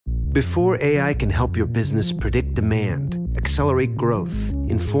Before AI can help your business predict demand, accelerate growth,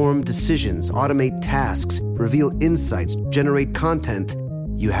 inform decisions, automate tasks, reveal insights, generate content,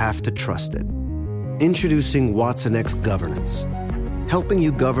 you have to trust it. Introducing watsonx Governance, helping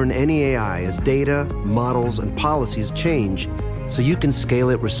you govern any AI as data, models, and policies change so you can scale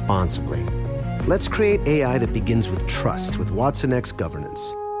it responsibly. Let's create AI that begins with trust with watsonx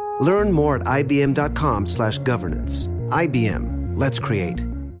Governance. Learn more at ibm.com/governance. IBM, let's create.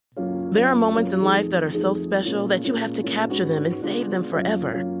 There are moments in life that are so special that you have to capture them and save them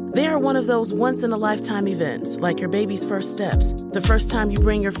forever. They are one of those once-in-a-lifetime events, like your baby's first steps, the first time you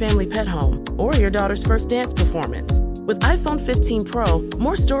bring your family pet home, or your daughter's first dance performance. With iPhone 15 Pro,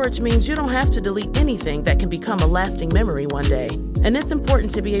 more storage means you don't have to delete anything that can become a lasting memory one day. And it's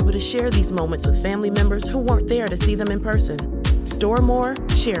important to be able to share these moments with family members who weren't there to see them in person. Store more,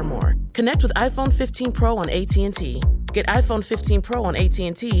 share more. Connect with iPhone 15 Pro on AT&T. Get iPhone 15 Pro on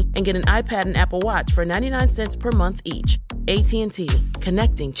AT&T and get an iPad and Apple Watch for 99 cents per month each. AT&T.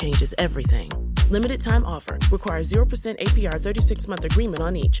 Connecting changes everything. Limited time offer. Requires 0% APR 36-month agreement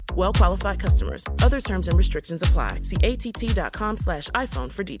on each. Well-qualified customers. Other terms and restrictions apply. See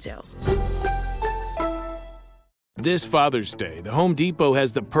att.com/iPhone for details. This Father's Day, the Home Depot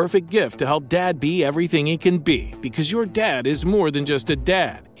has the perfect gift to help Dad be everything he can be, because your dad is more than just a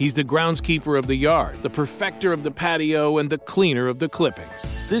dad. He's the groundskeeper of the yard, the perfecter of the patio, and the cleaner of the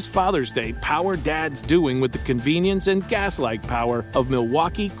clippings. This Father's Day, power Dad's doing with the convenience and gas-like power of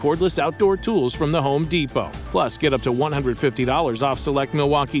Milwaukee cordless outdoor tools from the Home Depot. Plus, get up to $150 off select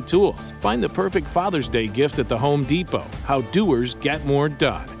Milwaukee tools. Find the perfect Father's Day gift at the Home Depot. How doers get more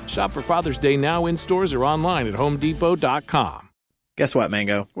done. Shop for Father's Day now in stores or online at homedepot.com. Guess what,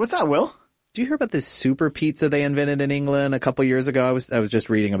 Mango? What's that, Will? Do you hear about this super pizza they invented in England a couple years ago? I was just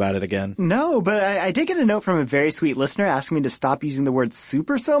reading about it again. No, but I did get a note from a very sweet listener asking me to stop using the word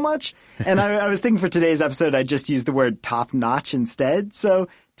super so much. And I was thinking for today's episode, I'd just use the word top notch instead. So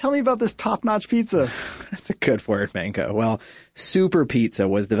tell me about this top notch pizza. That's a good word, Mango. Well, super pizza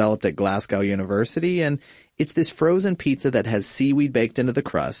was developed at Glasgow University, and it's this frozen pizza that has seaweed baked into the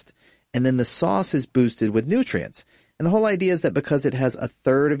crust, and then the sauce is boosted with nutrients. And the whole idea is that because it has a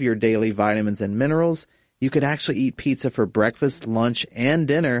third of your daily vitamins and minerals, you could actually eat pizza for breakfast, lunch, and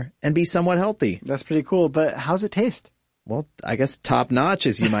dinner and be somewhat healthy. That's pretty cool, but how's it taste? Well, I guess top notch,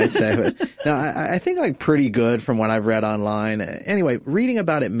 as you might say. But no, I think like pretty good from what I've read online. Anyway, reading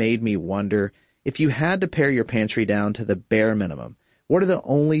about it made me wonder, if you had to pare your pantry down to the bare minimum, what are the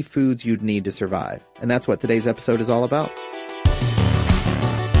only foods you'd need to survive? And that's what today's episode is all about.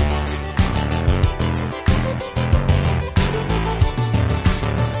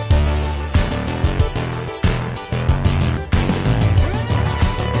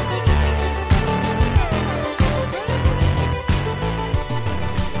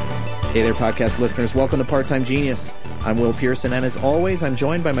 Hey there, podcast listeners. Welcome to Part-Time Genius. I'm Will Pearson, and as always, I'm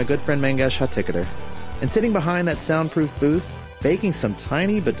joined by my good friend Mangesh Hattikudur. And sitting behind that soundproof booth, baking some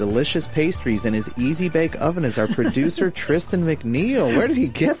tiny but delicious pastries in his Easy Bake Oven is our producer, Tristan McNeil. Where did he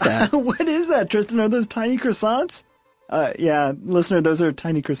get that? What is that, Tristan? Are those tiny croissants? Yeah, listener, those are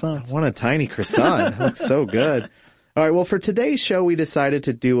tiny croissants. I want a tiny croissant. It looks so good. All right, well, for today's show, we decided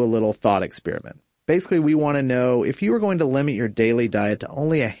to do a little thought experiment. Basically, we want to know, if you were going to limit your daily diet to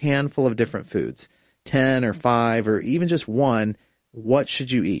only a handful of different foods, 10 or 5 or even just one, what should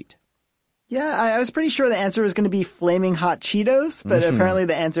you eat? Yeah, I was pretty sure the answer was going to be Flaming Hot Cheetos, but apparently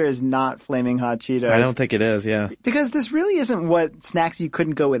the answer is not Flaming Hot Cheetos. I don't think it is, yeah. Because this really isn't what snacks you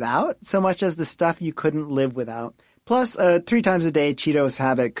couldn't go without, so much as the stuff you couldn't live without. Plus, 3 times a day Cheetos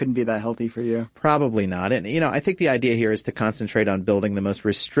habit couldn't be that healthy for you. Probably not. And, I think the idea here is to concentrate on building the most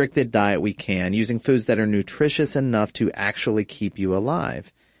restricted diet we can, using foods that are nutritious enough to actually keep you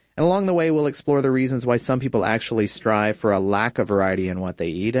alive. And along the way, we'll explore the reasons why some people actually strive for a lack of variety in what they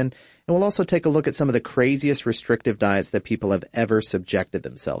eat. And we'll also take a look at some of the craziest restrictive diets that people have ever subjected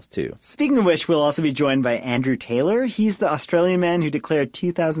themselves to. Speaking of which, we'll also be joined by Andrew Taylor. He's the Australian man who declared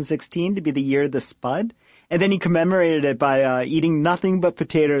 2016 to be the year of the spud. And then he commemorated it by eating nothing but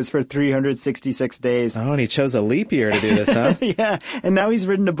potatoes for 366 days. Oh, and he chose a leap year to do this, huh? Yeah, and now he's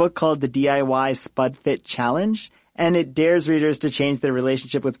written a book called The DIY Spud Fit Challenge, and it dares readers to change their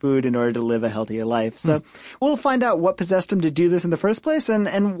relationship with food in order to live a healthier life. So we'll find out what possessed him to do this in the first place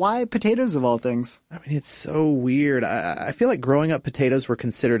and why potatoes of all things. I mean, it's so weird. I feel like growing up, potatoes were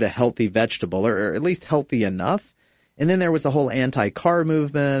considered a healthy vegetable, or at least healthy enough. And then there was the whole anti-carb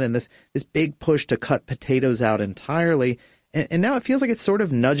movement and this big push to cut potatoes out entirely. And now it feels like it's sort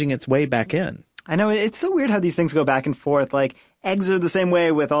of nudging its way back in. I know, it's so weird how these things go back and forth. Like, eggs are the same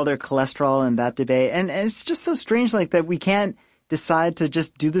way with all their cholesterol and that debate. And it's just so strange, like, that we can't decide to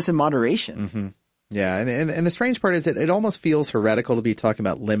just do this in moderation. Mm-hmm. Yeah, and the strange part is it almost feels heretical to be talking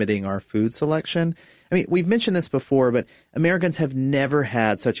about limiting our food selection. I mean, we've mentioned this before, but Americans have never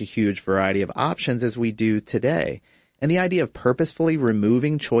had such a huge variety of options as we do today. And the idea of purposefully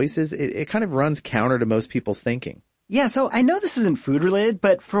removing choices, it kind of runs counter to most people's thinking. Yeah, so I know this isn't food related,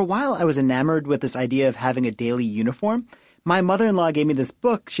 but for a while I was enamored with this idea of having a daily uniform. My mother-in-law gave me this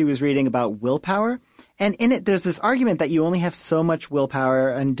book she was reading about willpower. And in it, there's this argument that you only have so much willpower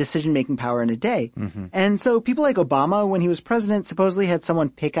and decision-making power in a day. Mm-hmm. And so people like Obama, when he was president, supposedly had someone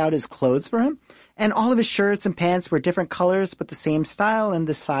pick out his clothes for him. And all of his shirts and pants were different colors, but the same style and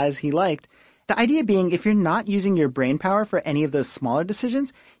the size he liked. The idea being, if you're not using your brain power for any of those smaller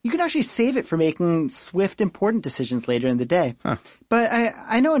decisions, you can actually save it for making swift, important decisions later in the day. Huh. But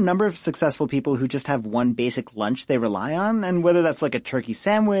I know a number of successful people who just have one basic lunch they rely on, and whether that's like a turkey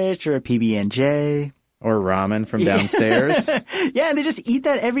sandwich or a PB&J. Or ramen from downstairs. Yeah, and they just eat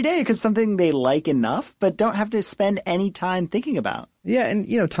that every day because it's something they like enough, but don't have to spend any time thinking about. Yeah,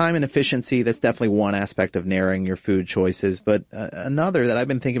 and, time and efficiency, that's definitely one aspect of narrowing your food choices. But another that I've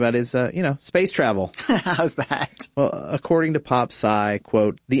been thinking about is, space travel. How's that? Well, according to Pop Sci,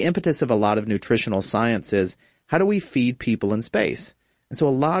 quote, the impetus of a lot of nutritional science is, how do we feed people in space? And so a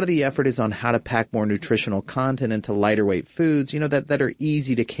lot of the effort is on how to pack more nutritional content into lighter weight foods, that are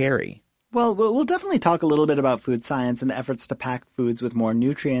easy to carry. Well, we'll definitely talk a little bit about food science and the efforts to pack foods with more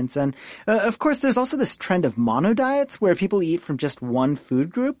nutrients. And, of course, there's also this trend of mono diets where people eat from just one food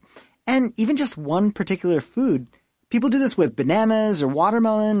group and even just one particular food. People do this with bananas or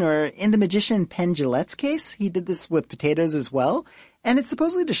watermelon, or in the magician Penn Jillette's case, he did this with potatoes as well. And it's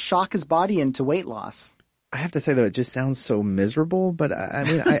supposedly to shock his body into weight loss. I have to say, though, it just sounds so miserable. But I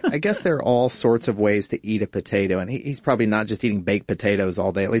mean, I guess there are all sorts of ways to eat a potato. And he's probably not just eating baked potatoes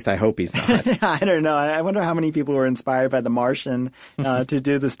all day. At least I hope he's not. I don't know. I wonder how many people were inspired by The Martian to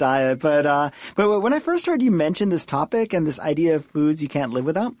do this diet. But when I first heard you mention this topic and this idea of foods you can't live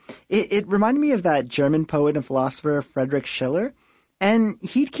without, it reminded me of that German poet and philosopher Friedrich Schiller. And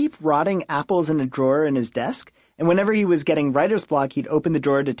he'd keep rotting apples in a drawer in his desk. And whenever he was getting writer's block, he'd open the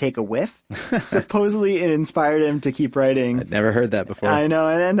drawer to take a whiff. Supposedly it inspired him to keep writing. I'd never heard that before. I know.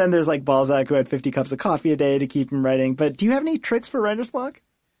 And then there's like Balzac, who had 50 cups of coffee a day to keep him writing. But do you have any tricks for writer's block?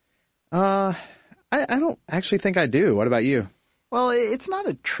 I don't actually think I do. What about you? Well, it's not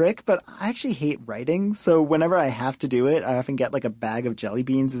a trick, but I actually hate writing. So whenever I have to do it, I often get like a bag of jelly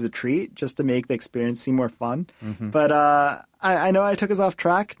beans as a treat just to make the experience seem more fun. Mm-hmm. But I know I took us off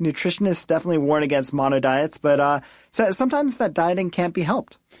track. Nutritionists definitely warn against mono diets, but so sometimes that dieting can't be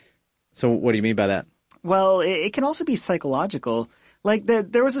helped. So what do you mean by that? Well, it can also be psychological. Like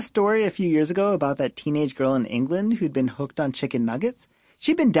there was a story a few years ago about that teenage girl in England who'd been hooked on chicken nuggets.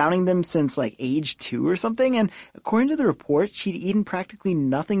 She'd been downing them since like age 2 or something, and according to the report, she'd eaten practically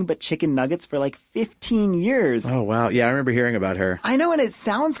nothing but chicken nuggets for like 15 years. Oh, wow. Yeah, I remember hearing about her. I know, and it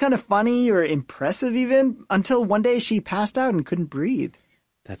sounds kind of funny or impressive even, until one day she passed out and couldn't breathe.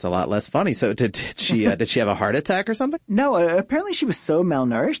 That's a lot less funny. So did she have a heart attack or something? No, apparently she was so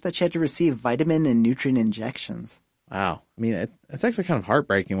malnourished that she had to receive vitamin and nutrient injections. Wow. I mean, it's actually kind of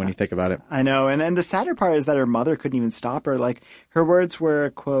heartbreaking when you think about it. I know. And the sadder part is that her mother couldn't even stop her. Like, her words were,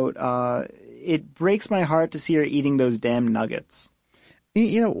 quote, it breaks my heart to see her eating those damn nuggets.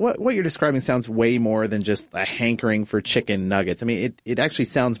 What you're describing sounds way more than just a hankering for chicken nuggets. I mean, it actually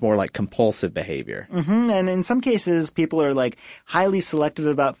sounds more like compulsive behavior. Mm-hmm. And in some cases, people are like highly selective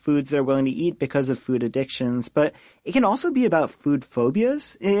about foods they're willing to eat because of food addictions. But it can also be about food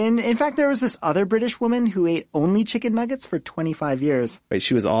phobias. In fact, there was this other British woman who ate only chicken nuggets for 25 years. Wait,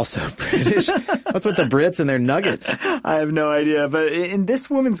 she was also British? What's with the Brits and their nuggets? I have no idea. But in this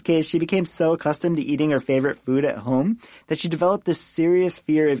woman's case, she became so accustomed to eating her favorite food at home that she developed this serious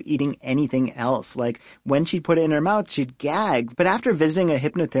fear of eating anything else. Like, when she'd put it in her mouth, she'd gag. But after visiting a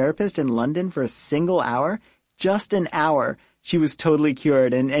hypnotherapist in London for a single hour, just an hour, she was totally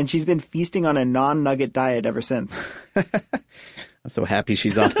cured, and she's been feasting on a non-nugget diet ever since. I'm so happy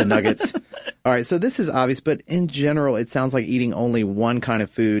she's off the nuggets. All right, so this is obvious, but in general, it sounds like eating only one kind of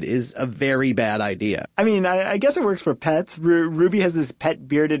food is a very bad idea. I mean, I guess it works for pets. Ruby has this pet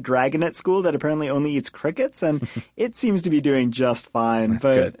bearded dragon at school that apparently only eats crickets, and it seems to be doing just fine.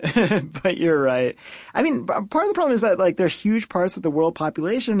 That's good. But you're right. I mean, part of the problem is that like there's huge parts of the world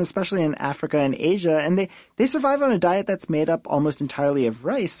population, especially in Africa and Asia, and they survive on a diet that's made up almost entirely of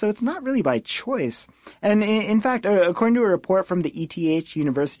rice, so it's not really by choice. And in fact, according to a report from the ETH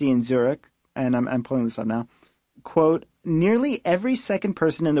University in Zurich, and I'm pulling this up now, quote, nearly every second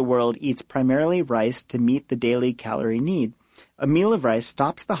person in the world eats primarily rice to meet the daily calorie need. A meal of rice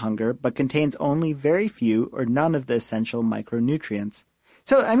stops the hunger, but contains only very few or none of the essential micronutrients.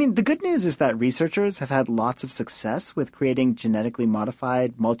 So, the good news is that researchers have had lots of success with creating genetically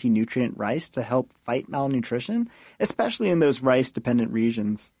modified multi-nutrient rice to help fight malnutrition, especially in those rice-dependent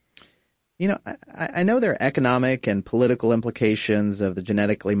regions. I know there are economic and political implications of the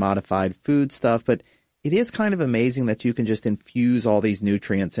genetically modified food stuff, but it is kind of amazing that you can just infuse all these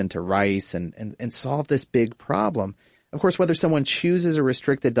nutrients into rice and solve this big problem. Of course, whether someone chooses a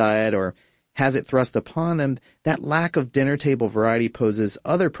restricted diet or has it thrust upon them, that lack of dinner table variety poses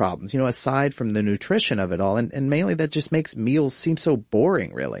other problems, aside from the nutrition of it all. And mainly that just makes meals seem so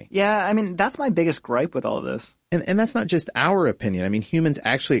boring, really. Yeah, that's my biggest gripe with all of this. And that's not just our opinion. Humans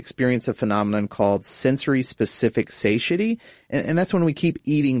actually experience a phenomenon called sensory-specific satiety, and that's when we keep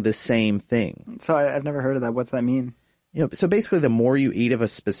eating the same thing. So I've never heard of that. What's that mean? So basically the more you eat of a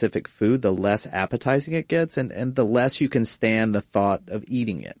specific food, the less appetizing it gets, and the less you can stand the thought of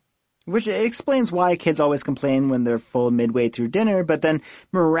eating it. Which explains why kids always complain when they're full midway through dinner, but then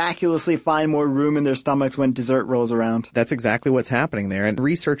miraculously find more room in their stomachs when dessert rolls around. That's exactly what's happening there. And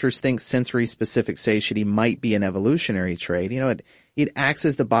researchers think sensory-specific satiety might be an evolutionary trait. It acts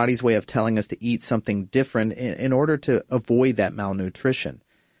as the body's way of telling us to eat something different in order to avoid that malnutrition.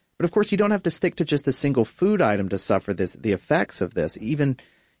 But of course, you don't have to stick to just a single food item to suffer the effects of this. Even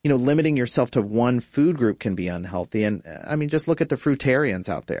limiting yourself to one food group can be unhealthy. And just look at the fruitarians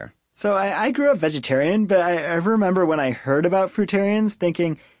out there. So I grew up vegetarian, but I remember when I heard about fruitarians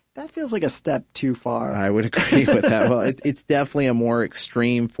thinking, that feels like a step too far. I would agree with that. Well, it's definitely a more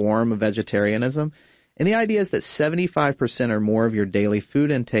extreme form of vegetarianism. And the idea is that 75% or more of your daily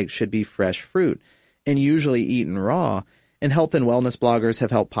food intake should be fresh fruit, and usually eaten raw. And health and wellness bloggers have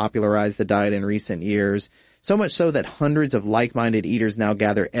helped popularize the diet in recent years, so much so that hundreds of like-minded eaters now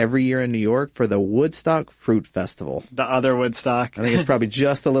gather every year in New York for the Woodstock Fruit Festival. The other Woodstock. I think it's probably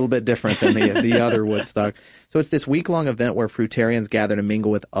just a little bit different than the other Woodstock. So it's this week-long event where fruitarians gather to mingle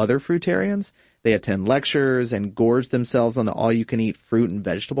with other fruitarians. They attend lectures and gorge themselves on the all-you-can-eat fruit and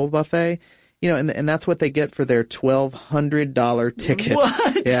vegetable buffet. And that's what they get for their $1,200 ticket.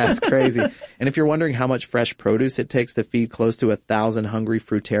 What? Yeah, it's crazy. And if you're wondering how much fresh produce it takes to feed close to 1,000 hungry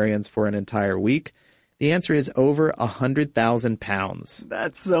fruitarians for an entire week, the answer is over 100,000 pounds.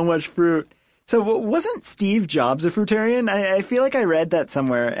 That's so much fruit. So wasn't Steve Jobs a fruitarian? I feel like I read that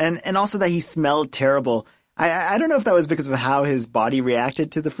somewhere. And also that he smelled terrible. I don't know if that was because of how his body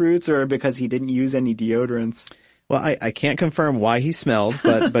reacted to the fruits or because he didn't use any deodorants. Well, I can't confirm why he smelled,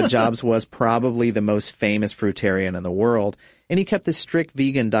 but Jobs was probably the most famous fruitarian in the world. And he kept a strict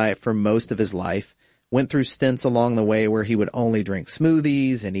vegan diet for most of his life. Went through stints along the way where he would only drink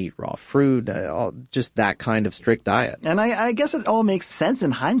smoothies and eat raw fruit, just that kind of strict diet. And I guess it all makes sense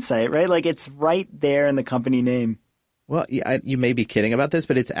in hindsight, right? Like it's right there in the company name. Well, you may be kidding about this,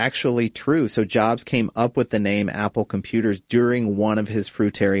 but it's actually true. So Jobs came up with the name Apple Computers during one of his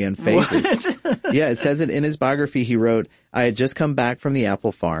fruitarian phases. What? Yeah, it says it in his biography. He wrote, "I had just come back from the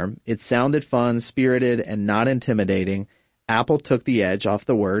Apple farm. It sounded fun, spirited, and not intimidating. Apple took the edge off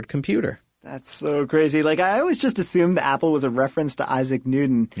the word computer." That's so crazy. Like, I always just assumed the apple was a reference to Isaac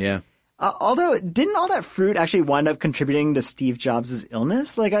Newton. Yeah. Although, didn't all that fruit actually wind up contributing to Steve Jobs'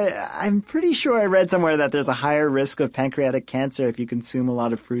 illness? Like, I'm pretty sure I read somewhere that there's a higher risk of pancreatic cancer if you consume a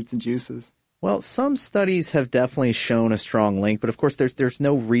lot of fruits and juices. Well, some studies have definitely shown a strong link, but of course there's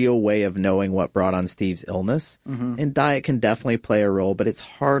no real way of knowing what brought on Steve's illness. Mm-hmm. And diet can definitely play a role, but it's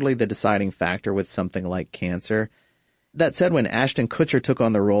hardly the deciding factor with something like cancer. That said, when Ashton Kutcher took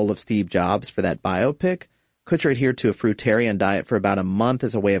on the role of Steve Jobs for that biopic, Kutcher adhered to a fruitarian diet for about a month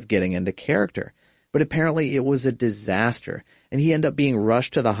as a way of getting into character. But apparently it was a disaster, and he ended up being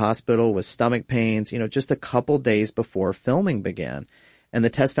rushed to the hospital with stomach pains, just a couple days before filming began. And the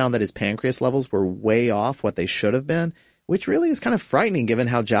test found that his pancreas levels were way off what they should have been, which really is kind of frightening given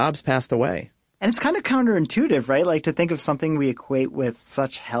how Jobs passed away. And it's kind of counterintuitive, right? Like to think of something we equate with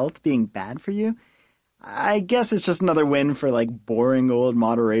such health being bad for you. I guess it's just another win for like boring old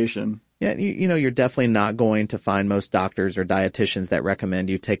moderation. Yeah, you're definitely not going to find most doctors or dietitians that recommend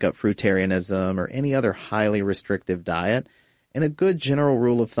you take up fruitarianism or any other highly restrictive diet. And a good general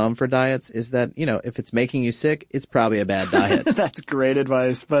rule of thumb for diets is that, if it's making you sick, it's probably a bad diet. That's great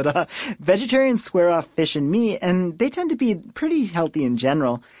advice. But vegetarians swear off fish and meat, and they tend to be pretty healthy in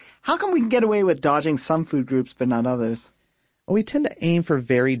general. How come we can get away with dodging some food groups but not others? Well, we tend to aim for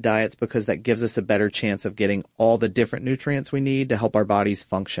varied diets because that gives us a better chance of getting all the different nutrients we need to help our bodies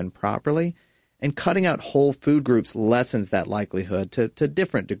function properly. And cutting out whole food groups lessens that likelihood to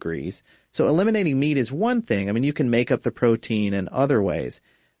different degrees. So eliminating meat is one thing. You can make up the protein in other ways.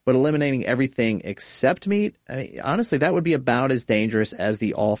 but eliminating everything except meat, I mean, honestly, that would be about as dangerous as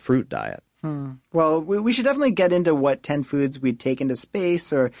the all-fruit diet. Well, we should definitely get into what 10 foods we'd take into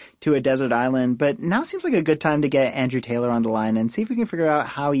space or to a desert island, but now seems like a good time to get Andrew Taylor on the line and see if we can figure out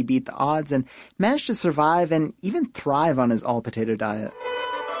how he beat the odds and managed to survive and even thrive on his all-potato diet.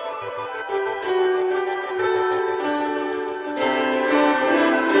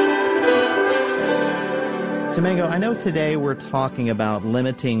 So, Mango, I know today we're talking about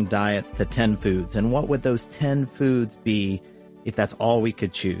limiting diets to 10 foods, and what would those 10 foods be if that's all we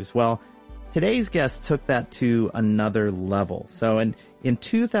could choose? Well, today's guest took that to another level. So in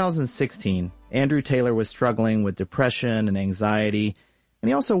 2016, Andrew Taylor was struggling with depression and anxiety, and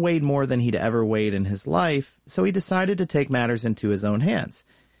he also weighed more than he'd ever weighed in his life, so he decided to take matters into his own hands.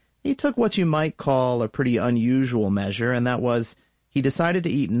 He took what you might call a pretty unusual measure, and that was he decided to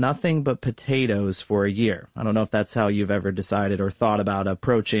eat nothing but potatoes for a year. I don't know if that's how you've ever decided or thought about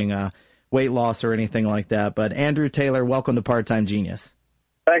approaching weight loss or anything like that, but Andrew Taylor, welcome to Part-Time Genius.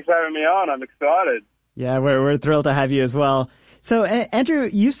 Thanks for having me on. I'm excited. Yeah, we're thrilled to have you as well. So, Andrew,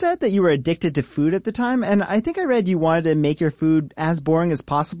 you said that you were addicted to food at the time, and I think I read you wanted to make your food as boring as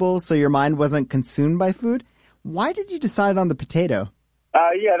possible so your mind wasn't consumed by food. Why did you decide on the potato?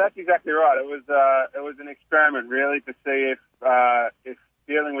 Yeah, that's exactly right. It was an experiment, really, to see if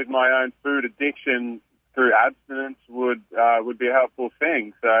dealing with my own food addiction through abstinence would be a helpful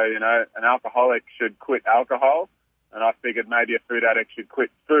thing. So, an alcoholic should quit alcohol, and I figured maybe a food addict should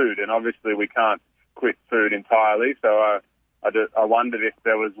quit food, and obviously we can't quit food entirely. So I wondered if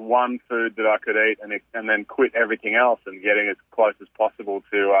there was one food that I could eat and then quit everything else and getting as close as possible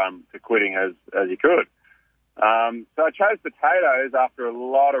to quitting as you could. So I chose potatoes after a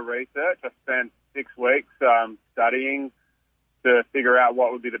lot of research. I spent 6 weeks studying to figure out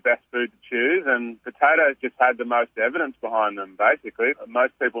what would be the best food to choose, and potatoes just had the most evidence behind them, basically.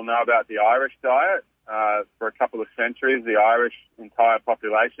 Most people know about the Irish diet. For a couple of centuries, the Irish entire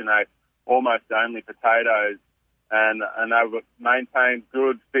population ate almost only potatoes, and they maintained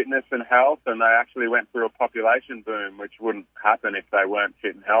good fitness and health, and they actually went through a population boom, which wouldn't happen if they weren't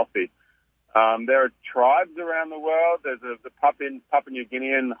fit and healthy. There are tribes around the world. There's the Papua New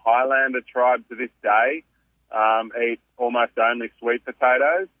Guinean Highlander tribe to this day eat almost only sweet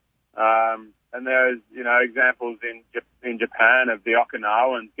potatoes. And there's, examples in Japan of the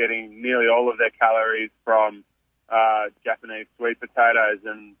Okinawans getting nearly all of their calories from Japanese sweet potatoes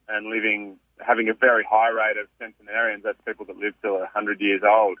and having a very high rate of centenarians. That's people that live till 100 years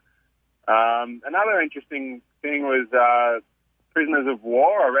old. Another interesting thing was prisoners of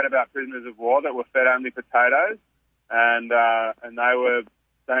war. I read about prisoners of war that were fed only potatoes, and they were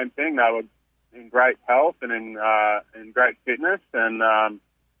same thing. They were in great health and in great fitness, and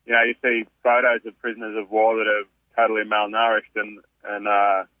you see photos of prisoners of war that are totally malnourished, and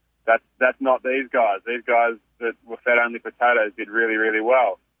that's not these guys. These guys that were fed only potatoes did really, really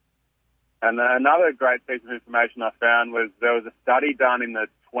well. And another great piece of information I found was there was a study done in the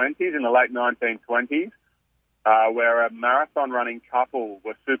late 1920s, where a marathon running couple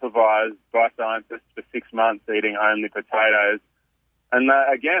were supervised by scientists for 6 months eating only potatoes. And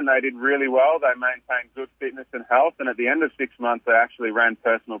again, they did really well. They maintained good fitness and health, and at the end of 6 months, they actually ran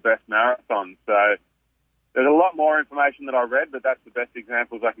personal best marathons. So there's a lot more information that I read, but that's the best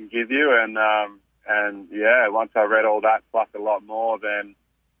examples I can give you. And yeah, once I read all that plus a lot more, then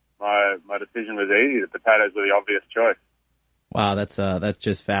my decision was easy. The potatoes were the obvious choice. Wow, that's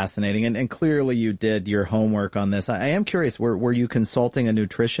just fascinating. And clearly you did your homework on this. I am curious, were you consulting a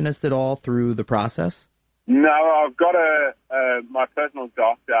nutritionist at all through the process? No, I've got my personal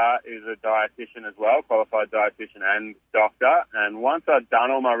doctor is a dietitian as well, qualified dietitian and doctor. And once I'd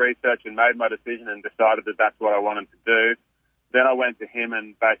done all my research and made my decision and decided that that's what I wanted to do, then I went to him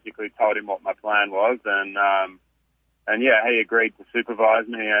and basically told him what my plan was. And yeah, he agreed to supervise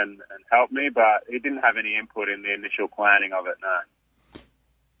me and help me, but he didn't have any input in the initial planning of it, no.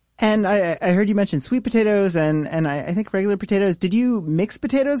 And I heard you mention sweet potatoes and I think regular potatoes. Did you mix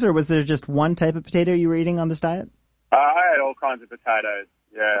potatoes, or was there just one type of potato you were eating on this diet? I had all kinds of potatoes.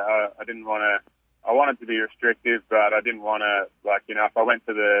 Yeah, I wanted to be restrictive, but I didn't want to, if I went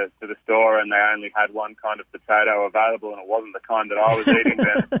to the store and they only had one kind of potato available and it wasn't the kind that I was eating,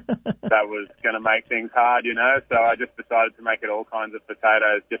 then that was going to make things hard, So I just decided to make it all kinds of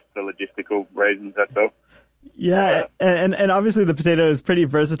potatoes just for logistical reasons, that's all. Yeah, and obviously the potato is pretty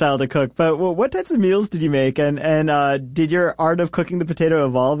versatile to cook, but what types of meals did you make? And did your art of cooking the potato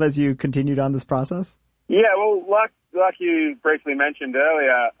evolve as you continued on this process? Yeah, well, like you briefly mentioned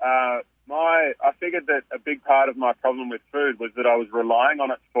earlier, I figured that a big part of my problem with food was that I was relying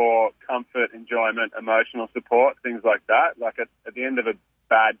on it for comfort, enjoyment, emotional support, things like that. Like at the end of a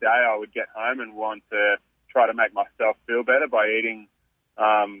bad day, I would get home and want to try to make myself feel better by eating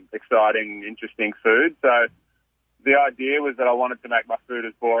exciting, interesting food. So the idea was that I wanted to make my food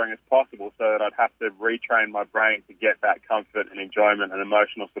as boring as possible so that I'd have to retrain my brain to get that comfort and enjoyment and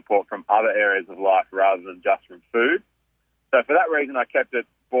emotional support from other areas of life rather than just from food. So for that reason, I kept it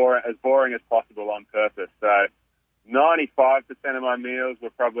as boring as possible on purpose. So 95% of my meals were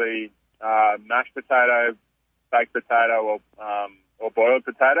probably mashed potato, baked potato, or boiled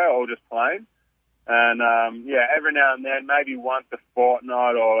potato, or just plain. And, every now and then, maybe once a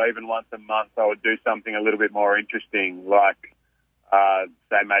fortnight or even once a month, I would do something a little bit more interesting, like,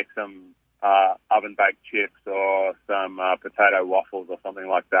 say, make some oven-baked chips or some potato waffles or something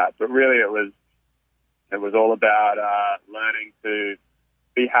like that. But really it was all about learning to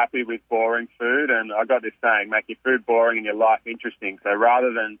be happy with boring food. And I got this saying, make your food boring and your life interesting. So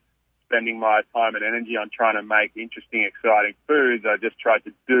rather than spending my time and energy on trying to make interesting, exciting foods, I just tried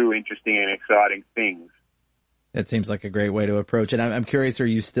to do interesting and exciting things. That seems like a great way to approach it. I'm curious, are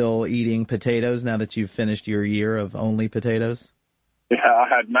you still eating potatoes now that you've finished your year of only potatoes? Yeah, I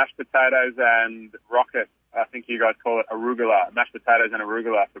had mashed potatoes and rocket. I think you guys call it arugula. Mashed potatoes and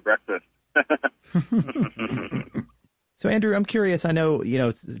arugula for breakfast. So, Andrew, I'm curious. I know,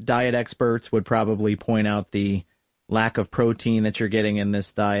 diet experts would probably point out the lack of protein that you're getting in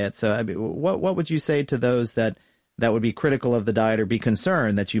this diet. So, I mean, what would you say to those that would be critical of the diet or be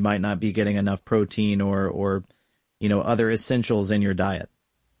concerned that you might not be getting enough protein or other essentials in your diet?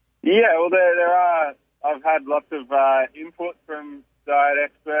 Yeah, well, there are. I've had lots of input from diet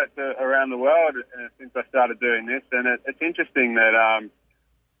experts around the world since I started doing this, and it's interesting that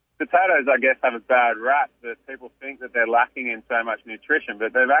potatoes, I guess, have a bad rap, that people think that they're lacking in so much nutrition,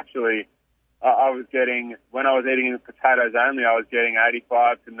 but they've actually, when I was eating potatoes only, I was getting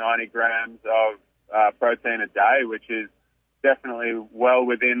 85 to 90 grams of protein a day, which is definitely well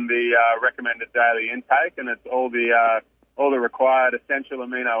within the recommended daily intake, and it's all the required essential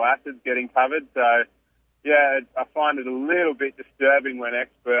amino acids getting covered. So, yeah, I find it a little bit disturbing when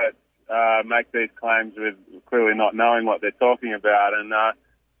experts make these claims with clearly not knowing what they're talking about. And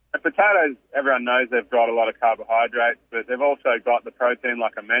potatoes, everyone knows they've got a lot of carbohydrates, but they've also got the protein,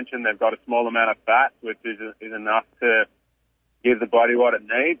 like I mentioned. They've got a small amount of fat, which is enough to give the body what it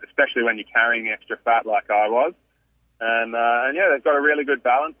needs, especially when you're carrying extra fat like I was. And they've got a really good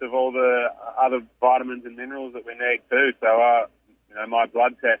balance of all the other vitamins and minerals that we need too. So, my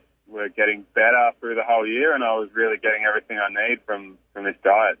blood tests were getting better through the whole year, and I was really getting everything I need from this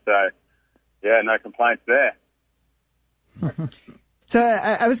diet. So, yeah, no complaints there. So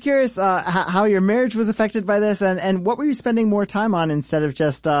I was curious how your marriage was affected by this, and what were you spending more time on instead of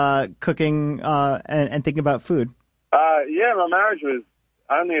just cooking and thinking about food? My marriage was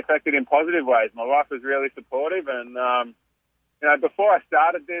only affected in positive ways. My wife was really supportive, and before I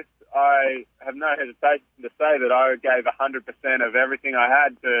started this, I have no hesitation to say that I gave 100% of everything I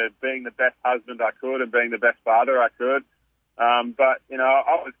had to being the best husband I could and being the best father I could. But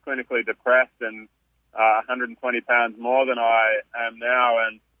I was clinically depressed and 120 pounds more than I am now,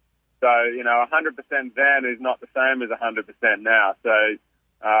 and so 100% then is not the same as 100% now. So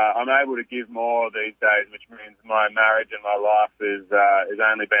I'm able to give more these days, which means my marriage and my life is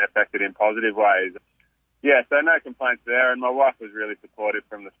only been affected in positive ways. Yeah, so no complaints there, and my wife was really supportive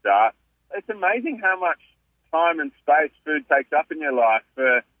from the start. It's amazing how much time and space food takes up in your life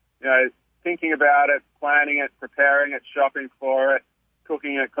for, thinking about it, planning it, preparing it, shopping for it,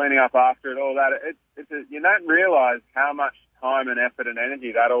 cooking it, cleaning up after it, all that. You don't realize how much time and effort and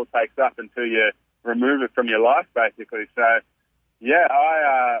energy that all takes up until you remove it from your life, basically. So, yeah,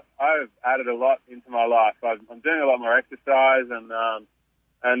 I've added a lot into my life. I'm doing a lot more exercise,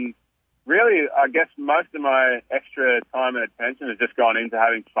 and really, I guess most of my extra time and attention has just gone into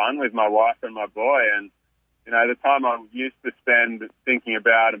having fun with my wife and my boy. And, the time I used to spend thinking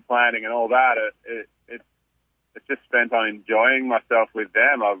about and planning and all that, it's just spent on enjoying myself with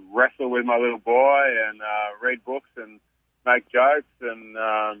them. I wrestle with my little boy and read books and make jokes, and,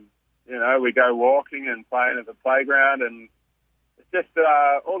 we go walking and playing at the playground. And it's just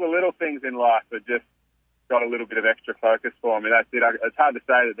all the little things in life are just got a little bit of extra focus for me. That's it. It's hard to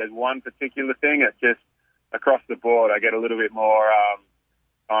say that there's one particular thing. It's just across the board, I get a little bit more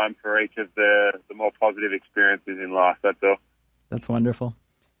time for each of the more positive experiences in life. That's all. That's wonderful.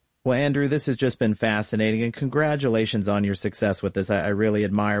 Well, Andrew, this has just been fascinating, and congratulations on your success with this. I really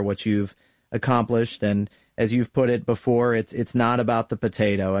admire what you've accomplished, and as you've put it before, it's not about the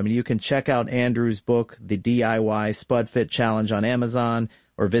potato. I mean, you can check out Andrew's book, The DIY Spud Fit Challenge, on Amazon,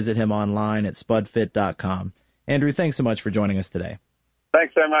 or visit him online at spudfit.com. Andrew, thanks so much for joining us today.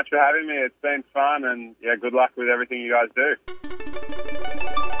 Thanks so much for having me. It's been fun, and good luck with everything you guys do.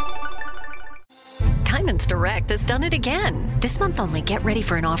 Diamonds Direct has done it again. This month only, get ready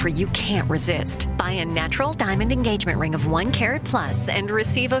for an offer you can't resist. Buy a natural diamond engagement ring of 1 carat plus and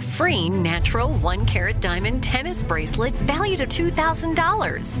receive a free natural 1 carat diamond tennis bracelet valued at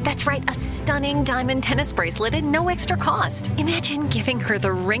 $2,000. That's right, a stunning diamond tennis bracelet at no extra cost. Imagine giving her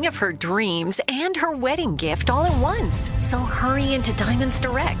the ring of her dreams and her wedding gift all at once. So hurry into Diamonds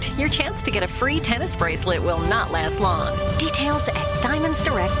Direct. Your chance to get a free tennis bracelet will not last long. Details at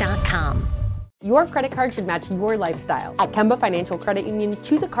diamondsdirect.com. Your credit card should match your lifestyle. At Kemba Financial Credit Union,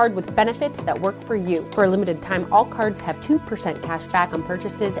 choose a card with benefits that work for you. For a limited time, all cards have 2% cash back on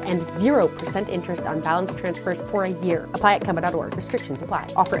purchases and 0% interest on balance transfers for a year. Apply at Kemba.org. Restrictions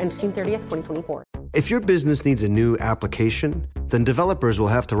apply. Offer ends June 30th, 2024. If your business needs a new application, then developers will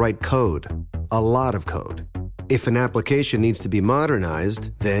have to write code. A lot of code. If an application needs to be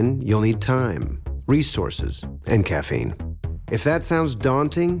modernized, then you'll need time, resources, and caffeine. If that sounds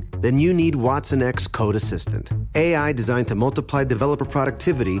daunting, then you need Watson X Code Assistant. AI designed to multiply developer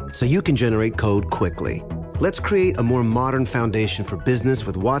productivity so you can generate code quickly. Let's create a more modern foundation for business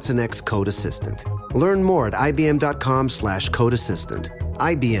with Watson X Code Assistant. Learn more at ibm.com/code assistant.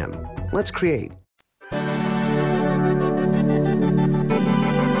 IBM. Let's create.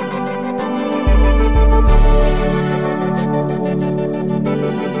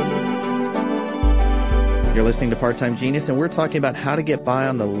 You're listening to Part-Time Genius, and we're talking about how to get by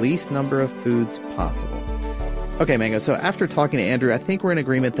on the least number of foods possible. Okay, Mango, so after talking to Andrew, I think we're in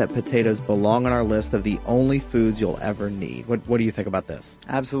agreement that potatoes belong on our list of the only foods you'll ever need. What do you think about this?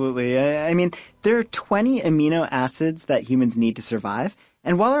 Absolutely. I mean, there are 20 amino acids that humans need to survive.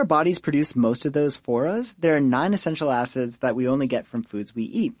 And while our bodies produce most of those for us, there are 9 essential acids that we only get from foods we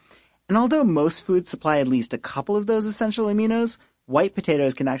eat. And although most foods supply at least a couple of those essential aminos, white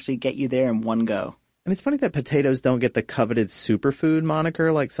potatoes can actually get you there in one go. And it's funny that potatoes don't get the coveted superfood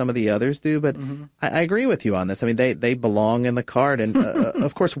moniker like some of the others do, but I agree with you on this. I mean, they belong in the card. And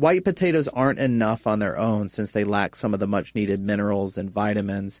of course, white potatoes aren't enough on their own since they lack some of the much needed minerals and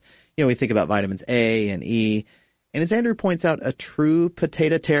vitamins. You know, we think about vitamins A and E. And as Andrew points out, a true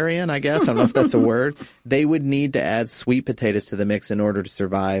potatarian, I guess, I don't know if that's a word, they would need to add sweet potatoes to the mix in order to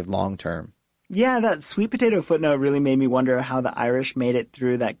survive long term. Yeah, that sweet potato footnote really made me wonder how the Irish made it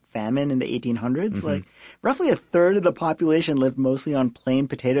through that famine in the 1800s. Like, roughly a third of the population lived mostly on plain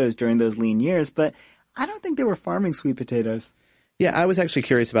potatoes during those lean years, but I don't think they were farming sweet potatoes. Yeah, I was actually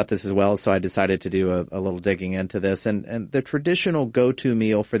curious about this as well, so I decided to do a little digging into this. And the traditional go-to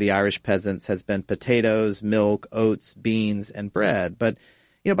meal for the Irish peasants has been potatoes, milk, oats, beans, and bread. But,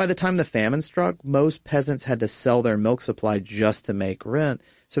 you know, by the time the famine struck, most peasants had to sell their milk supply just to make rent.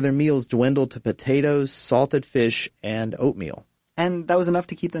 So their meals dwindled to potatoes, salted fish, and oatmeal. And that was enough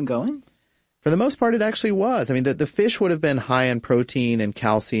to keep them going? For the most part, it actually was. I mean, the fish would have been high in protein and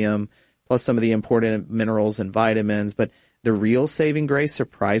calcium, plus some of the important minerals and vitamins. But the real saving grace,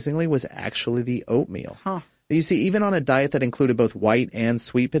 surprisingly, was actually the oatmeal. You see, even on a diet that included both white and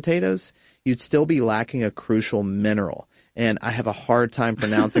sweet potatoes, you'd still be lacking a crucial mineral. And I have a hard time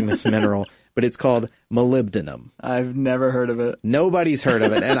pronouncing this mineral, but it's called molybdenum. I've never heard of it. Nobody's heard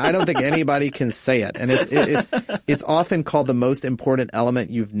of it, and I don't think anybody can say it. And it's often called the most important element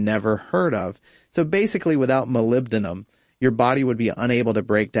you've never heard of. So basically, without molybdenum, your body would be unable to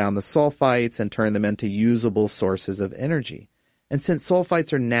break down the sulfites and turn them into usable sources of energy. And since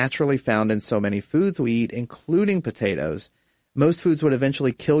sulfites are naturally found in so many foods we eat, including potatoes, most foods would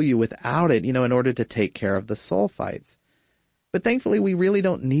eventually kill you without it, in order to take care of the sulfites. But thankfully, we really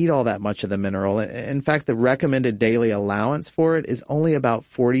don't need all that much of the mineral. In fact, the recommended daily allowance for it is only about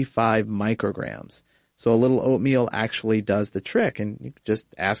 45 micrograms. So a little oatmeal actually does the trick, and you can just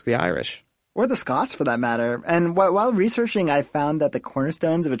ask the Irish. Or the Scots, for that matter. And while researching, I found that the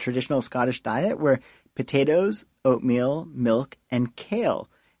cornerstones of a traditional Scottish diet were potatoes, oatmeal, milk, and kale.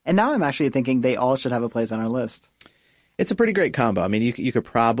 And now I'm actually thinking they all should have a place on our list. It's a pretty great combo. I mean, you could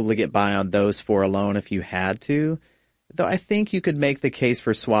probably get by on those 4 alone if you had to. Though I think you could make the case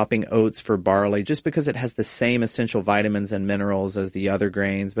for swapping oats for barley just because it has the same essential vitamins and minerals as the other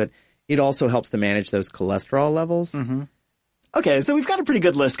grains, but it also helps to manage those cholesterol levels. Okay, so we've got a pretty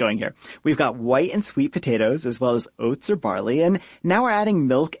good list going here. We've got white and sweet potatoes, as well as oats or barley, and now we're adding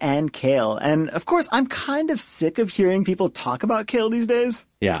milk and kale. And of course, I'm kind of sick of hearing people talk about kale these days.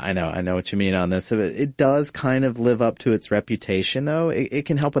 Yeah, I know what you mean on this. It does kind of live up to its reputation, though. It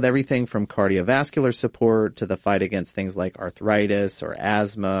can help with everything from cardiovascular support to the fight against things like arthritis or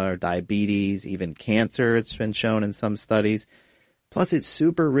asthma or diabetes, even cancer, it's been shown in some studies. Plus, it's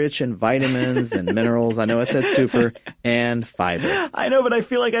super rich in vitamins and minerals. I know I said super, and fiber. I know, but I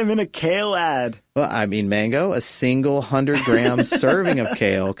feel like I'm in a kale ad. Well, I mean, Mango, a single 100-gram serving of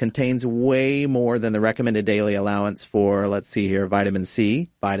kale contains way more than the recommended daily allowance for, let's see here, vitamin C,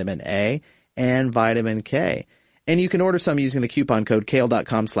 vitamin A, and vitamin K. And you can order some using the coupon code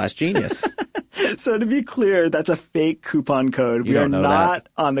kale.com/genius. So to be clear, that's a fake coupon code. We are not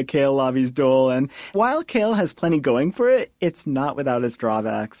on the kale lobby's dole. And while kale has plenty going for it, it's not without its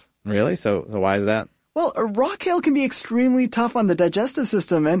drawbacks. Really? So why is that? Well, raw kale can be extremely tough on the digestive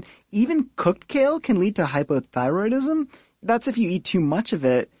system, and even cooked kale can lead to hypothyroidism. That's if you eat too much of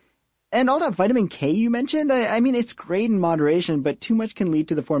it. And all that vitamin K you mentioned, I mean, it's great in moderation, but too much can lead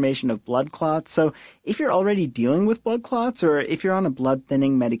to the formation of blood clots. So if you're already dealing with blood clots, or if you're on a blood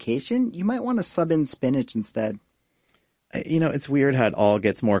thinning medication, you might want to sub in spinach instead. You know, it's weird how it all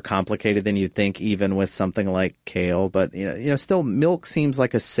gets more complicated than you'd think, even with something like kale. But, you know, still, milk seems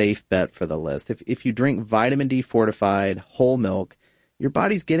like a safe bet for the list. If you drink vitamin D fortified whole milk, your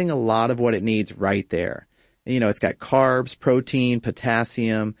body's getting a lot of what it needs right there. You know, it's got carbs, protein,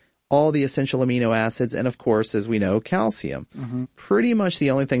 potassium, all the essential amino acids, and of course, as we know, calcium. Mm-hmm. Pretty much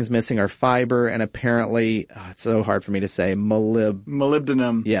the only things missing are fiber and apparently, it's so hard for me to say,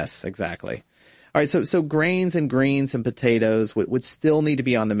 molybdenum. Yes, exactly. All right, so grains and greens and potatoes would still need to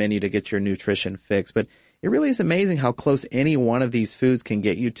be on the menu to get your nutrition fix, but it really is amazing how close any one of these foods can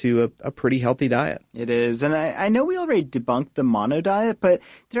get you to a pretty healthy diet. It is, and I know we already debunked the mono diet, but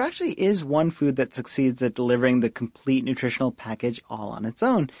there actually is one food that succeeds at delivering the complete nutritional package all on its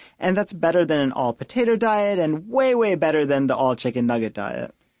own, and that's better than an all-potato diet and way, way better than the all-chicken nugget diet.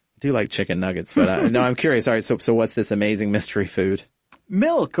 I do like chicken nuggets, but no, I'm curious. All right, so what's this amazing mystery food?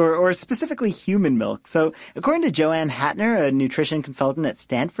 Milk, or specifically human milk. So according to Joanne Hatner, a nutrition consultant at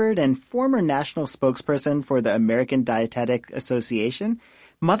Stanford and former national spokesperson for the American Dietetic Association,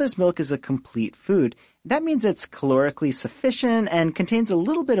 mother's milk is a complete food. That means it's calorically sufficient and contains a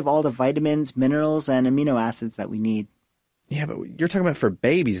little bit of all the vitamins, minerals, and amino acids that we need. Yeah, but you're talking about for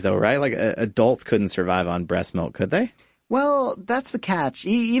babies, though, right? Like adults couldn't survive on breast milk, could they? Well, that's the catch.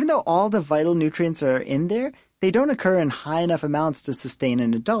 Even though all the vital nutrients are in there, they don't occur in high enough amounts to sustain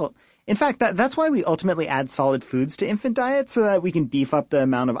an adult. In fact, that's why we ultimately add solid foods to infant diets so that we can beef up the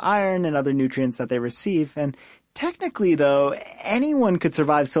amount of iron and other nutrients that they receive. And technically, though, anyone could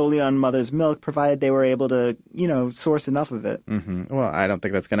survive solely on mother's milk provided they were able to, source enough of it. Mm-hmm. Well, I don't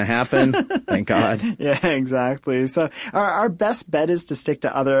think that's going to happen. Thank God. Yeah, exactly. So our best bet is to stick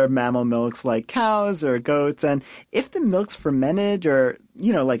to other mammal milks like cows or goats. And if the milk's fermented or,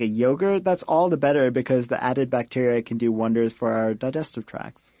 like a yogurt, that's all the better because the added bacteria can do wonders for our digestive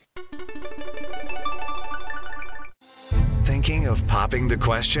tracts. Thinking of popping the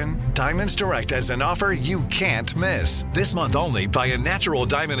question? Diamonds Direct has an offer you can't miss. This month only, buy a natural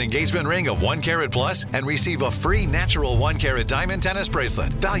diamond engagement ring of 1 carat plus and receive a free natural 1 carat diamond tennis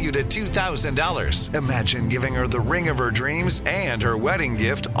bracelet valued at $2,000. Imagine giving her the ring of her dreams and her wedding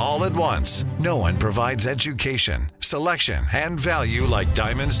gift all at once. No one provides education, selection, and value like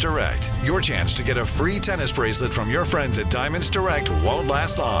Diamonds Direct. Your chance to get a free tennis bracelet from your friends at Diamonds Direct won't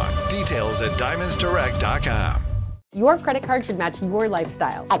last long. Details at diamondsdirect.com. Your credit card should match your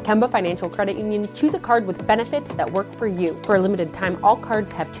lifestyle. At Kemba Financial Credit Union, choose a card with benefits that work for you. For a limited time, all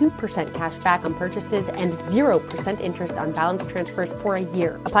cards have 2% cash back on purchases and 0% interest on balance transfers for a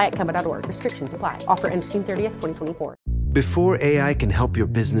year. Apply at Kemba.org. Restrictions apply. Offer ends June 30th, 2024. Before AI can help your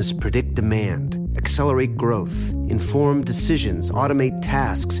business predict demand, accelerate growth, inform decisions, automate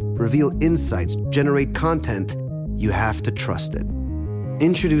tasks, reveal insights, generate content, you have to trust it.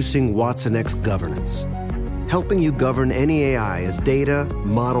 Introducing watsonx Governance, helping you govern any AI as data,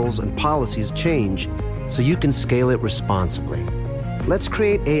 models, and policies change so you can scale it responsibly. Let's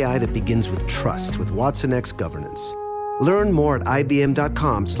create AI that begins with trust with watsonx Governance. Learn more at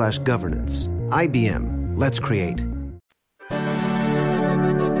ibm.com/governance. IBM. Let's create.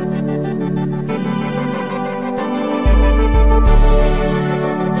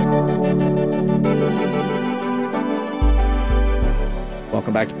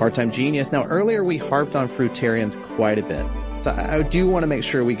 Welcome back to Part-Time Genius. Now, earlier we harped on fruitarians quite a bit. So I do want to make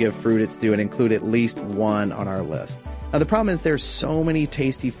sure we give fruit its due and include at least one on our list. Now, the problem is there's so many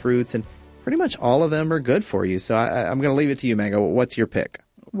tasty fruits, and pretty much all of them are good for you. So I'm going to leave it to you, Mango. What's your pick?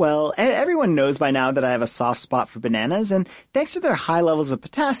 Well, everyone knows by now that I have a soft spot for bananas, and thanks to their high levels of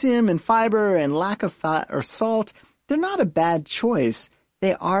potassium and fiber and lack of fat or salt, they're not a bad choice.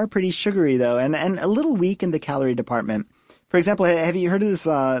 They are pretty sugary, though, and a little weak in the calorie department. For example, have you heard of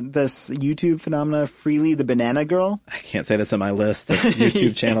this YouTube phenomena, Freely the Banana Girl? I can't say that's on my list of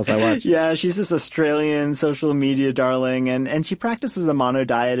YouTube channels I watch. Yeah, she's this Australian social media darling, and she practices a mono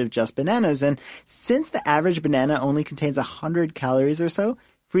diet of just bananas. And since the average banana only contains 100 calories or so,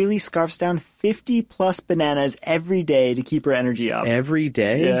 Freely scarfs down 50-plus bananas every day to keep her energy up. Every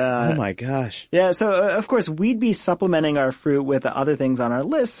day? Yeah. Oh, my gosh. Yeah, so, of course, we'd be supplementing our fruit with the other things on our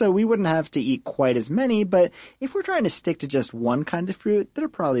list, so we wouldn't have to eat quite as many, but if we're trying to stick to just one kind of fruit, there are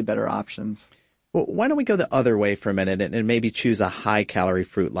probably better options. Well, why don't we go the other way for a minute and maybe choose a high-calorie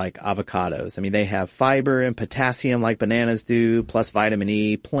fruit like avocados? I mean, they have fiber and potassium like bananas do, plus vitamin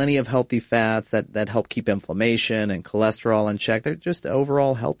E, plenty of healthy fats that help keep inflammation and cholesterol in check. They're just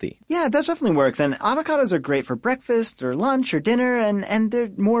overall healthy. Yeah, that definitely works. And avocados are great for breakfast or lunch or dinner, and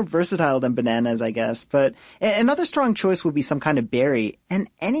they're more versatile than bananas, I guess. But another strong choice would be some kind of berry, and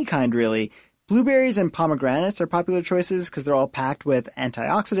any kind, really. Blueberries and pomegranates are popular choices because they're all packed with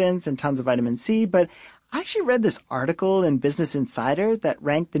antioxidants and tons of vitamin C, but I actually read this article in Business Insider that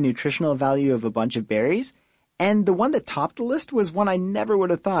ranked the nutritional value of a bunch of berries, and the one that topped the list was one I never would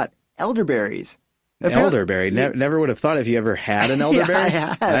have thought, elderberries. Elderberry. Never would have thought if you ever had an elderberry.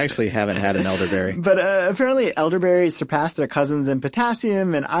 Yeah, I actually haven't had an elderberry. But apparently elderberries surpass their cousins in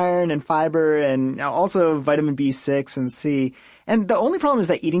potassium and iron and fiber and also vitamin B6 and C. And the only problem is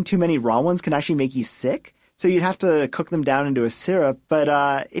that eating too many raw ones can actually make you sick. So you'd have to cook them down into a syrup.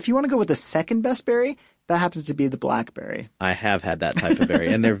 But if you want to go with the second best berry, that happens to be the blackberry. I have had that type of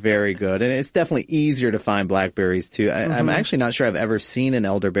berry, and they're very good. And it's definitely easier to find blackberries, too. I'm actually not sure I've ever seen an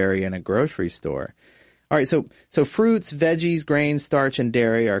elderberry in a grocery store. All right, so fruits, veggies, grains, starch, and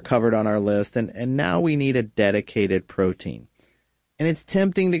dairy are covered on our list, and now we need a dedicated protein. And it's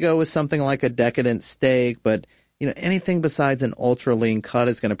tempting to go with something like a decadent steak, but anything besides an ultra-lean cut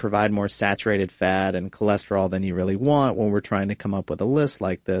is going to provide more saturated fat and cholesterol than you really want when we're trying to come up with a list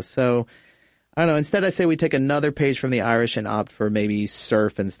like this. So, I don't know, instead I say we take another page from the Irish and opt for maybe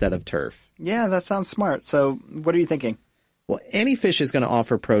surf instead of turf. Yeah, that sounds smart. So what are you thinking? Well, any fish is going to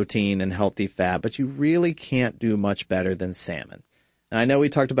offer protein and healthy fat, but you really can't do much better than salmon. Now, I know we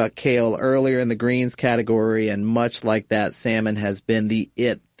talked about kale earlier in the greens category, and much like that, salmon has been the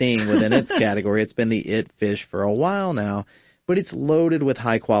it thing within its category. It's been the it fish for a while now, but it's loaded with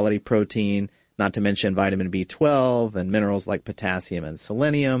high-quality protein, not to mention vitamin B12 and minerals like potassium and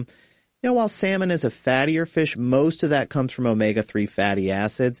selenium. While salmon is a fattier fish, most of that comes from omega-3 fatty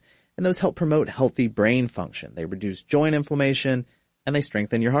acids, and those help promote healthy brain function. They reduce joint inflammation, and they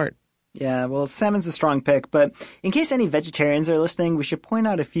strengthen your heart. Yeah, well, salmon's a strong pick, but in case any vegetarians are listening, we should point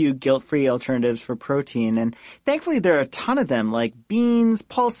out a few guilt-free alternatives for protein, and thankfully there are a ton of them, like beans,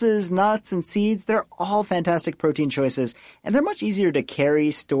 pulses, nuts, and seeds. They're all fantastic protein choices, and they're much easier to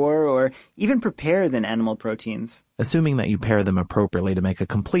carry, store, or even prepare than animal proteins. Assuming that you pair them appropriately to make a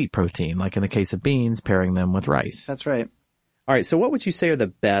complete protein, like in the case of beans, pairing them with rice. That's right. All right, so what would you say are the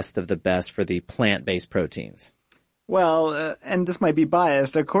best of the best for the plant-based proteins? Well, and this might be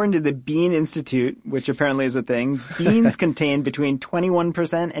biased, according to the Bean Institute, which apparently is a thing, beans contain between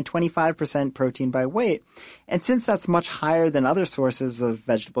 21% and 25% protein by weight. And since that's much higher than other sources of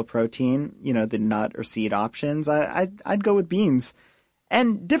vegetable protein, the nut or seed options, I'd go with beans.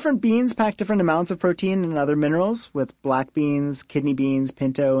 And different beans pack different amounts of protein and other minerals, with black beans, kidney beans,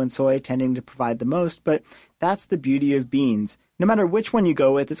 pinto, and soy tending to provide the most, but that's the beauty of beans. No matter which one you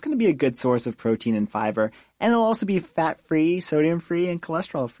go with, it's going to be a good source of protein and fiber, and it'll also be fat-free, sodium-free, and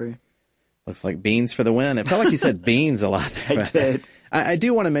cholesterol-free. Looks like beans for the win. It felt like you said beans a lot there. I did. I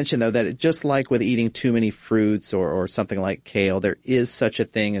do want to mention, though, that just like with eating too many fruits or something like kale, there is such a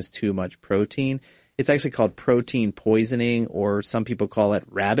thing as too much protein. It's actually called protein poisoning, or some people call it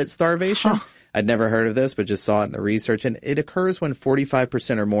rabbit starvation. Huh. I'd never heard of this, but just saw it in the research. And it occurs when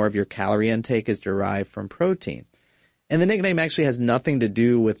 45% or more of your calorie intake is derived from protein. And the nickname actually has nothing to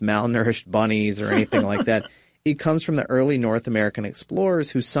do with malnourished bunnies or anything like that. It comes from the early North American explorers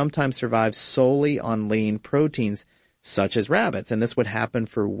who sometimes survived solely on lean proteins, such as rabbits. And this would happen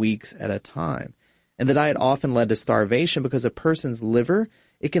for weeks at a time. And the diet often led to starvation because a person's liver,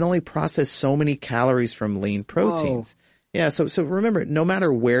 it can only process so many calories from lean proteins. Whoa. Yeah, so remember, no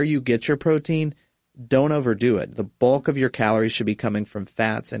matter where you get your protein, don't overdo it. The bulk of your calories should be coming from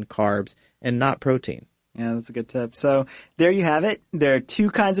fats and carbs and not protein. Yeah, that's a good tip. So there you have it. There are two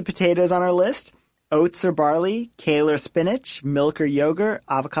kinds of potatoes on our list, Oats or barley, kale or spinach, milk or yogurt,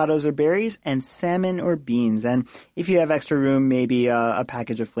 avocados or berries, and salmon or beans. And if you have extra room, maybe a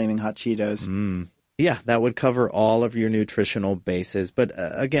package of Flaming Hot Cheetos. Yeah, that would cover all of your nutritional bases. But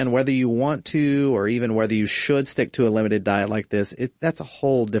again, whether you want to or even whether you should stick to a limited diet like this, that's a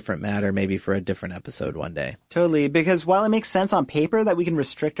whole different matter, maybe for a different episode one day. Totally, because while it makes sense on paper that we can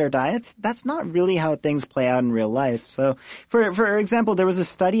restrict our diets, that's not really how things play out in real life. So, for example, there was a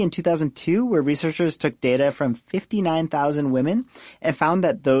study in 2002 where researchers took data from 59,000 women and found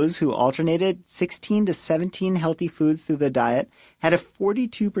that those who alternated 16 to 17 healthy foods through their diet had a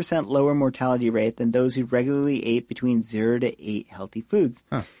 42% lower mortality rate than those who regularly ate between 0 to 8 healthy foods.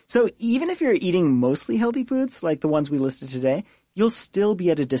 So even if you're eating mostly healthy foods, like the ones we listed today, you'll still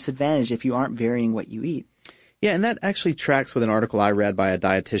be at a disadvantage if you aren't varying what you eat. Yeah, and that actually tracks with an article I read by a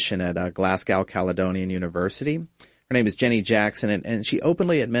dietitian at Glasgow Caledonian University. Her name is Jenny Jackson, and she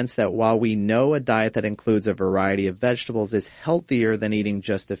openly admits that while we know a diet that includes a variety of vegetables is healthier than eating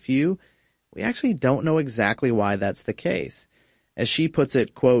just a few, we actually don't know exactly why that's the case. As she puts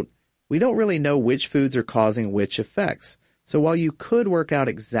it, quote, "We don't really know which foods are causing which effects. So while you could work out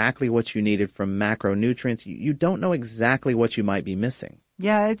exactly what you needed from macronutrients, you don't know exactly what you might be missing."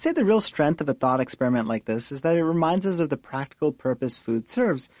 Yeah, I'd say the real strength of a thought experiment like this is that it reminds us of the practical purpose food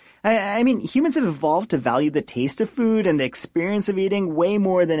serves. I mean, humans have evolved to value the taste of food and the experience of eating way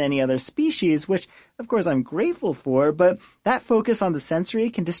more than any other species, which, of course, I'm grateful for, but that focus on the sensory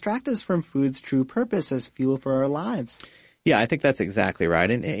can distract us from food's true purpose as fuel for our lives. Yeah, I think that's exactly right.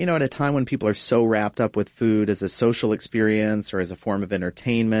 And, at a time when people are so wrapped up with food as a social experience or as a form of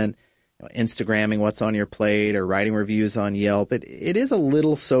entertainment, Instagramming what's on your plate or writing reviews on Yelp, it is a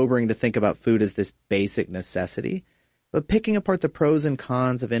little sobering to think about food as this basic necessity. But picking apart the pros and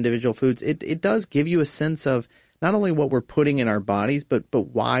cons of individual foods, it does give you a sense of not only what we're putting in our bodies, but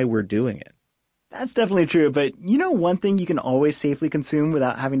why we're doing it. That's definitely true. But one thing you can always safely consume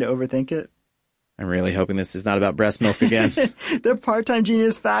without having to overthink it? I'm really hoping this is not about breast milk again. The Part-Time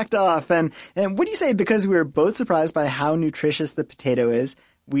Genius Fact Off. And what do you say, because we were both surprised by how nutritious the potato is,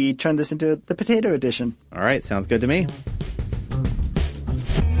 we turned this into the potato edition. All right, sounds good to me.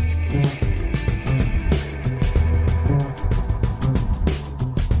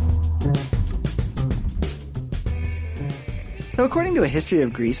 So according to A History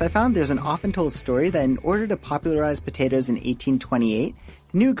of Greece, I found there's an often told story that in order to popularize potatoes in 1828,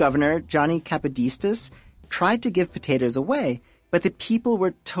 the new governor, Johnny Kapodistas, tried to give potatoes away, but the people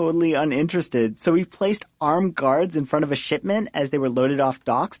were totally uninterested. So he placed armed guards in front of a shipment as they were loaded off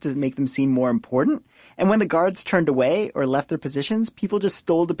docks to make them seem more important. And when the guards turned away or left their positions, people just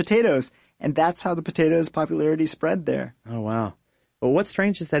stole the potatoes. And that's how the potato's popularity spread there. Oh, wow. But what's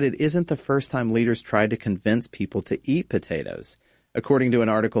strange is that it isn't the first time leaders tried to convince people to eat potatoes. According to an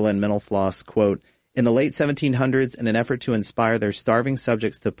article in Mental Floss, quote, "In the late 1700s, in an effort to inspire their starving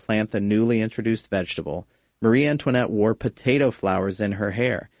subjects to plant the newly introduced vegetable, Marie Antoinette wore potato flowers in her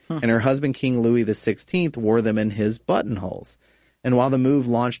hair, and her husband King Louis XVI wore them in his buttonholes. And while the move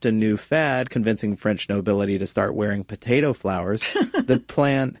launched a new fad, convincing French nobility to start wearing potato flowers, the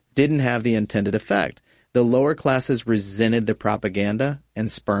plan didn't have the intended effect. The lower classes resented the propaganda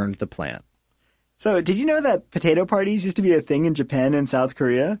and spurned the plant." So, did you know that potato parties used to be a thing in Japan and South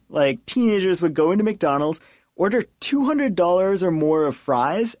Korea? Like, teenagers would go into McDonald's, order $200 or more of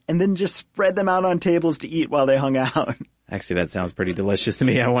fries, and then just spread them out on tables to eat while they hung out. Actually, that sounds pretty delicious to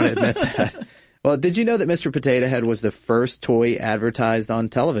me. I want to admit that. Well, did you know that Mr. Potato Head was the first toy advertised on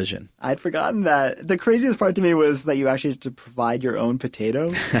television? I'd forgotten that. The craziest part to me was that you actually had to provide your own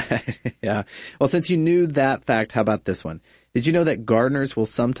potato. Yeah. Well, since you knew that fact, how about this one? Did you know that gardeners will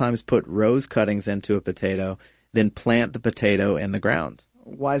sometimes put rose cuttings into a potato, then plant the potato in the ground?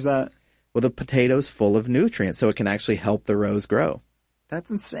 Why is that? Well, the potato's full of nutrients, so it can actually help the rose grow. That's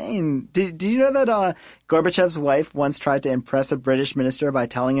insane. Did you know that Gorbachev's wife once tried to impress a British minister by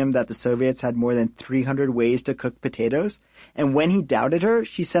telling him that the Soviets had more than 300 ways to cook potatoes? And when he doubted her,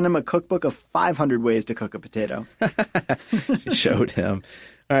 she sent him a cookbook of 500 ways to cook a potato. She showed him.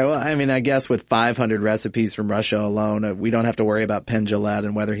 All right, well, I mean, I guess with 500 recipes from Russia alone, we don't have to worry about Penn Jillette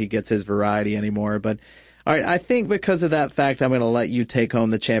and whether he gets his variety anymore. But, all right, I think because of that fact, I'm going to let you take home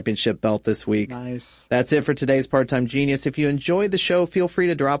the championship belt this week. Nice. That's it for today's Part-Time Genius. If you enjoyed the show, feel free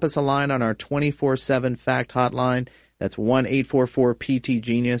to drop us a line on our 24/7 fact hotline. That's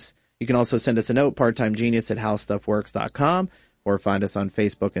 1-844-PT-GENIUS. You can also send us a note, parttimegenius@howstuffworks.com, or find us on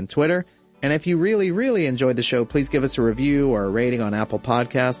Facebook and Twitter. And if you really, really enjoyed the show, please give us a review or a rating on Apple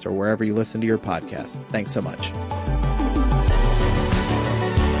Podcasts or wherever you listen to your podcasts. Thanks so much.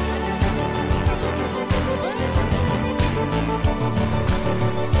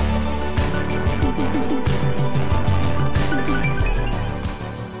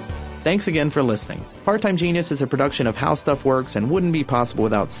 Thanks again for listening. Part-Time Genius is a production of How Stuff Works and wouldn't be possible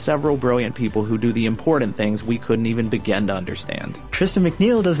without several brilliant people who do the important things we couldn't even begin to understand. Tristan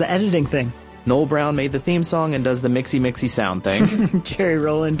McNeil does the editing thing. Noel Brown made the theme song and does the mixy sound thing. Jerry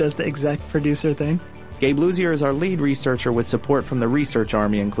Rowland does the exec producer thing. Gabe Luzier is our lead researcher with support from the research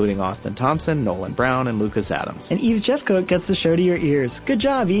army, including Austin Thompson, Nolan Brown, and Lucas Adams. And Eves Jeffcoat gets the show to your ears. Good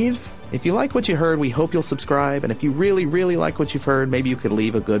job, Eves. If you like what you heard, we hope you'll subscribe. And if you really, really like what you've heard, maybe you could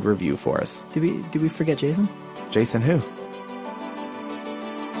leave a good review for us. Did we forget Jason? Jason who?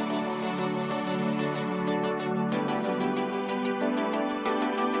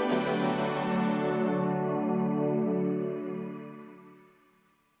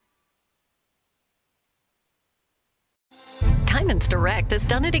 Diamonds Direct has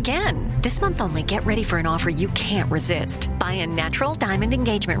done it again. This month only, get ready for an offer you can't resist. Buy a natural diamond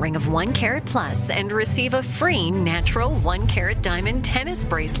engagement ring of 1 carat plus and receive a free natural 1 carat diamond tennis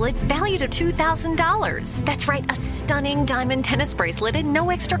bracelet valued at $2,000. That's right, a stunning diamond tennis bracelet at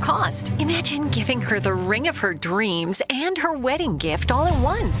no extra cost. Imagine giving her the ring of her dreams and her wedding gift all at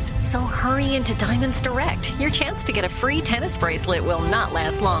once. So hurry into Diamonds Direct. Your chance to get a free tennis bracelet will not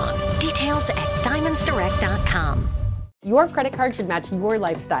last long. Details at diamondsdirect.com. Your credit card should match your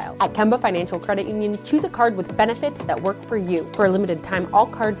lifestyle. At Kemba Financial Credit Union, choose a card with benefits that work for you. For a limited time, all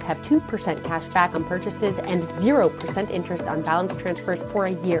cards have 2% cash back on purchases and 0% interest on balance transfers for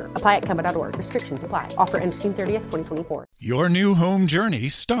a year. Apply at Kemba.org. Restrictions apply. Offer ends June 30th, 2024. Your new home journey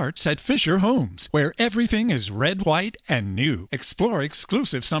starts at Fisher Homes, where everything is red, white, and new. Explore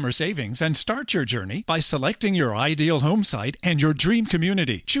exclusive summer savings and start your journey by selecting your ideal home site and your dream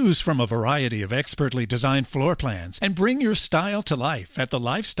community. Choose from a variety of expertly designed floor plans and bring your style to life at the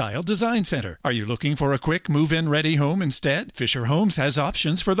Lifestyle Design Center. Are you looking for a quick move-in ready home instead? Fisher Homes has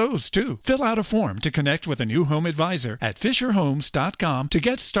options for those too. Fill out a form to connect with a new home advisor at fisherhomes.com to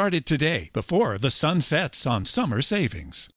get started today before the sun sets on summer savings.